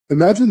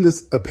Imagine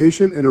this: a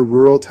patient in a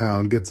rural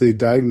town gets a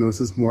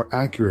diagnosis more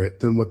accurate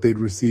than what they'd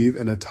receive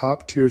in a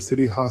top-tier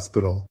city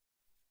hospital.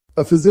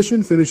 A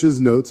physician finishes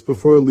notes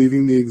before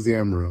leaving the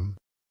exam room,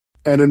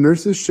 and a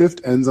nurse's shift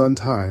ends on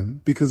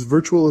time because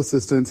virtual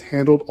assistants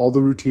handled all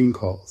the routine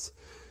calls.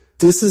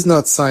 This is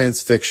not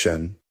science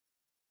fiction.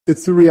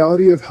 It's the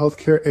reality of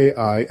healthcare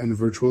AI and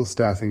virtual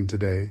staffing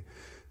today.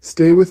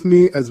 Stay with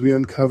me as we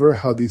uncover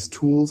how these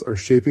tools are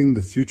shaping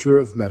the future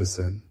of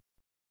medicine.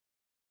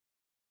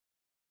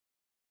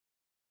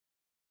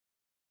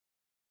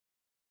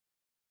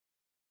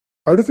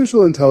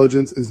 Artificial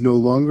intelligence is no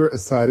longer a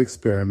side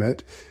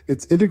experiment,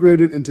 it's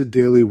integrated into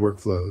daily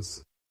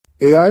workflows.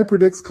 AI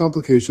predicts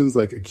complications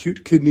like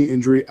acute kidney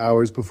injury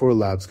hours before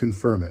labs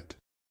confirm it.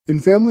 In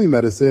family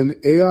medicine,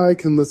 AI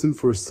can listen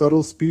for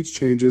subtle speech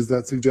changes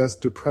that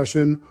suggest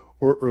depression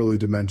or early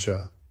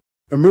dementia.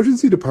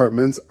 Emergency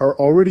departments are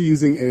already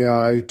using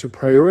AI to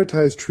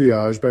prioritize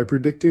triage by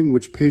predicting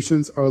which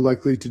patients are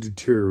likely to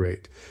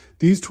deteriorate.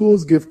 These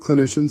tools give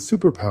clinicians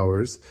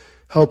superpowers,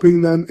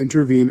 helping them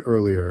intervene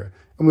earlier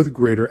and with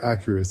greater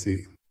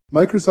accuracy.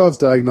 Microsoft's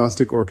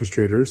Diagnostic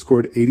Orchestrator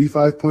scored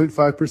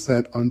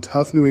 85.5% on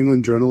tough New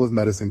England Journal of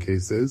Medicine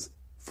cases,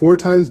 4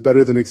 times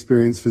better than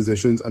experienced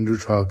physicians under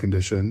trial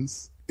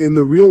conditions. In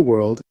the real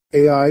world,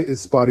 AI is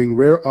spotting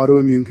rare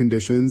autoimmune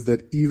conditions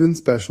that even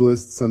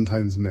specialists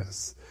sometimes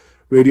miss.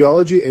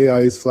 Radiology AI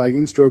is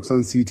flagging strokes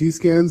on CT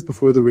scans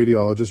before the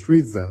radiologist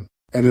reads them.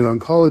 And in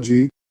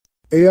oncology,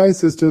 AI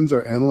systems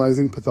are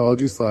analyzing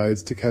pathology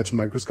slides to catch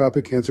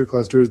microscopic cancer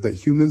clusters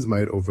that humans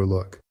might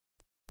overlook.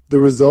 The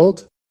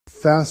result?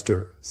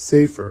 Faster,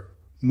 safer,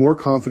 more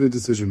confident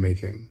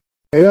decision-making.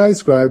 AI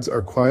scribes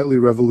are quietly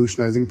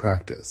revolutionizing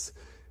practice.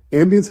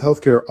 Ambience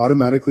Healthcare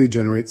automatically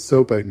generates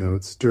soapbite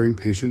notes during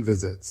patient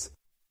visits.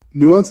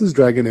 Nuance's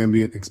Dragon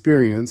Ambient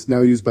Experience,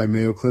 now used by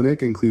Mayo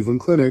Clinic and Cleveland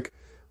Clinic,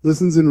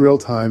 listens in real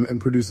time and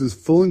produces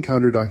full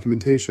encounter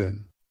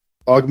documentation.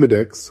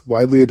 Augmedix,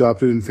 widely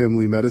adopted in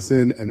family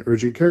medicine and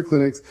urgent care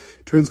clinics,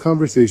 turns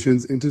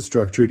conversations into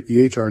structured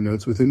EHR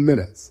notes within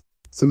minutes.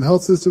 Some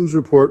health systems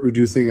report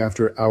reducing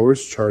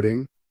after-hours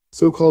charting,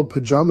 so-called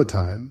pajama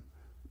time,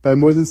 by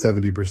more than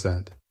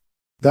 70%.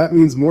 That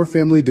means more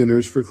family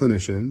dinners for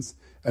clinicians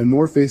and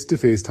more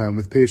face-to-face time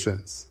with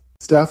patients.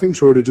 Staffing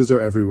shortages are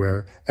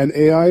everywhere, and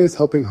AI is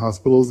helping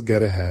hospitals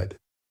get ahead.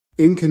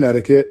 In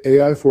Connecticut,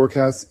 AI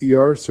forecasts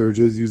ER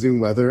surges using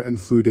weather and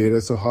flu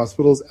data so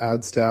hospitals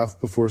add staff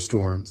before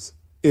storms.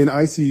 In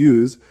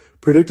ICUs,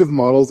 predictive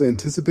models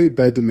anticipate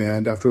bed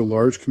demand after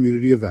large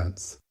community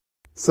events.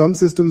 Some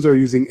systems are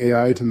using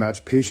AI to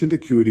match patient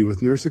acuity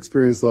with nurse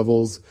experience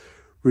levels,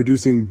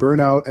 reducing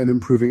burnout and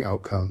improving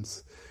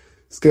outcomes.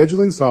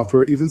 Scheduling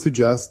software even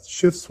suggests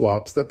shift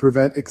swaps that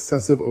prevent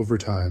excessive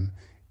overtime,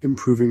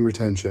 improving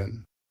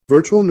retention.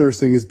 Virtual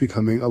nursing is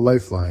becoming a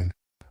lifeline.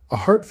 A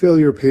heart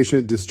failure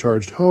patient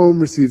discharged home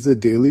receives a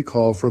daily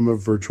call from a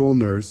virtual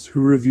nurse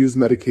who reviews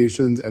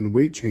medications and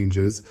weight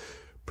changes,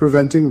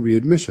 preventing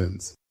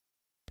readmissions.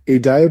 A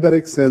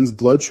diabetic sends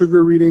blood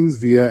sugar readings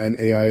via an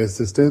AI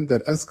assistant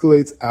that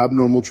escalates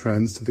abnormal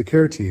trends to the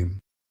care team.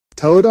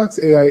 Teledoc's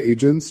AI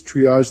agents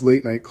triage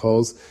late-night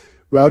calls,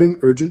 routing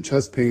urgent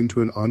chest pain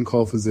to an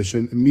on-call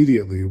physician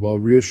immediately while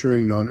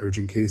reassuring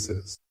non-urgent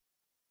cases.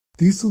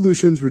 These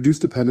solutions reduce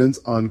dependence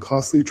on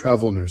costly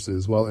travel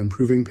nurses while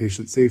improving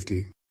patient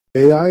safety.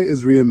 AI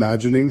is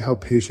reimagining how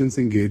patients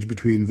engage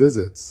between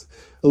visits.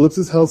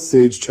 Ellipsis Health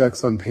Sage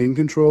checks on pain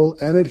control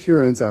and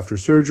adherence after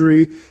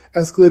surgery,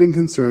 escalating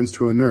concerns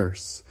to a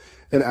nurse.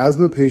 An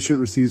asthma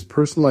patient receives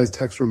personalized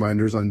text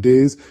reminders on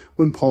days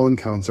when pollen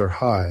counts are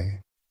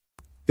high.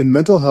 In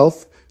mental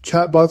health,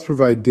 chatbots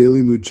provide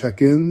daily mood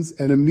check-ins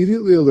and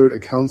immediately alert a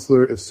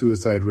counselor if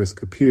suicide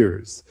risk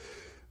appears.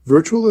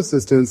 Virtual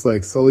assistants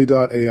like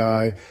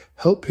Sully.ai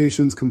help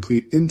patients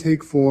complete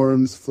intake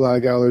forms,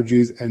 flag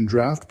allergies, and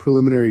draft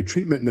preliminary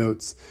treatment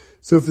notes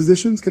so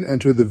physicians can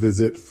enter the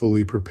visit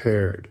fully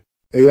prepared.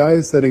 AI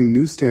is setting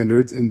new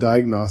standards in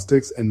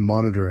diagnostics and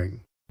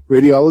monitoring.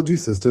 Radiology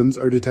systems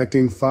are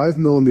detecting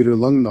 5mm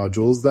lung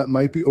nodules that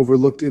might be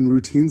overlooked in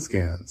routine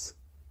scans.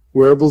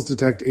 Wearables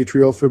detect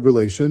atrial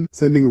fibrillation,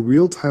 sending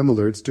real-time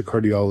alerts to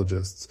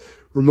cardiologists.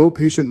 Remote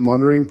patient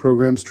monitoring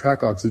programs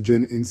track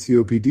oxygen in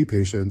COPD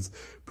patients,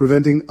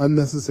 preventing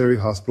unnecessary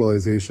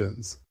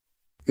hospitalizations.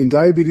 In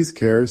diabetes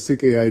care,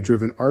 sick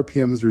AI-driven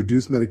RPMs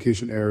reduce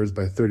medication errors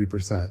by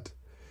 30%.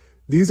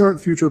 These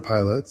aren't future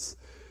pilots.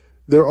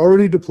 They're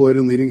already deployed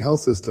in leading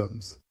health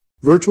systems.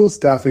 Virtual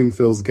staffing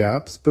fills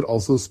gaps, but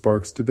also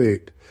sparks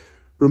debate.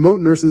 Remote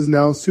nurses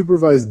now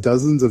supervise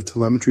dozens of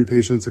telemetry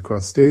patients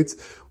across states,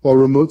 while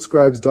remote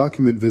scribes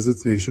document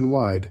visits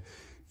nationwide.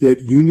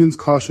 Yet unions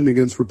caution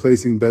against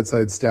replacing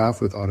bedside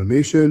staff with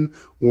automation,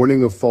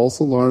 warning of false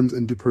alarms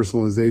and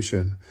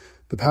depersonalization.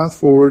 The path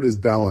forward is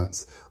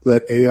balance.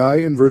 Let AI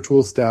and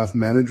virtual staff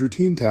manage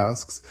routine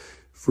tasks,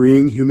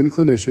 freeing human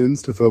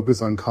clinicians to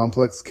focus on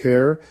complex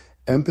care,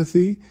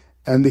 empathy,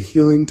 and the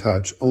healing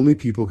touch only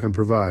people can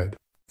provide.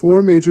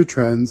 4 major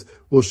trends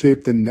will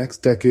shape the next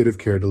decade of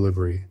care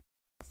delivery.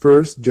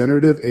 First,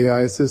 generative AI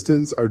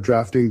assistants are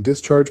drafting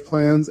discharge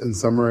plans and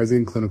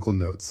summarizing clinical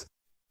notes.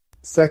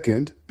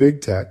 Second,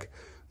 big tech,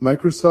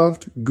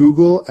 Microsoft,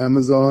 Google,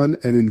 Amazon,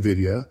 and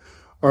NVIDIA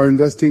are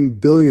investing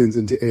billions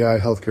into AI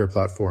healthcare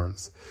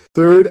platforms.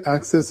 Third,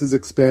 access is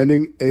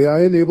expanding.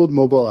 AI-enabled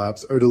mobile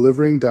apps are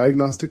delivering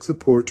diagnostic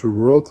support to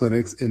rural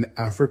clinics in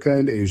Africa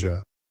and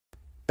Asia.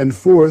 And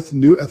fourth,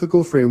 new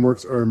ethical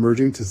frameworks are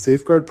emerging to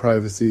safeguard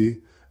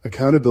privacy,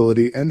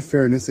 accountability, and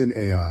fairness in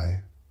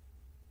AI.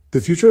 The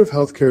future of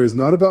healthcare is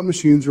not about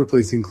machines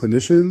replacing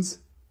clinicians,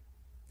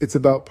 it's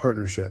about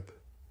partnership.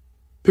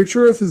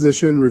 Picture a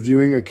physician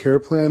reviewing a care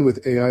plan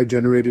with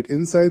AI-generated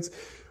insights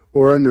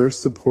or a nurse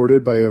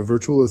supported by a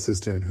virtual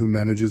assistant who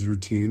manages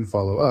routine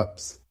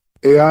follow-ups.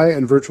 AI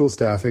and virtual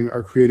staffing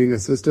are creating a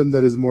system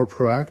that is more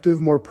proactive,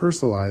 more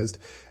personalized,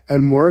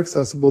 and more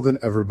accessible than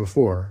ever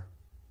before.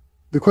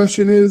 The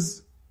question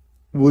is,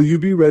 will you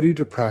be ready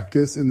to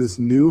practice in this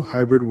new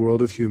hybrid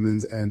world of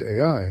humans and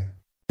AI?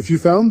 If you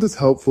found this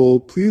helpful,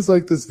 please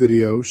like this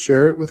video,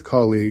 share it with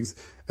colleagues,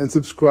 and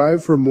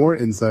subscribe for more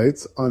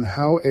insights on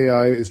how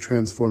AI is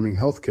transforming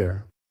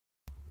healthcare.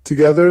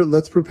 Together,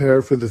 let's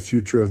prepare for the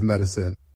future of medicine.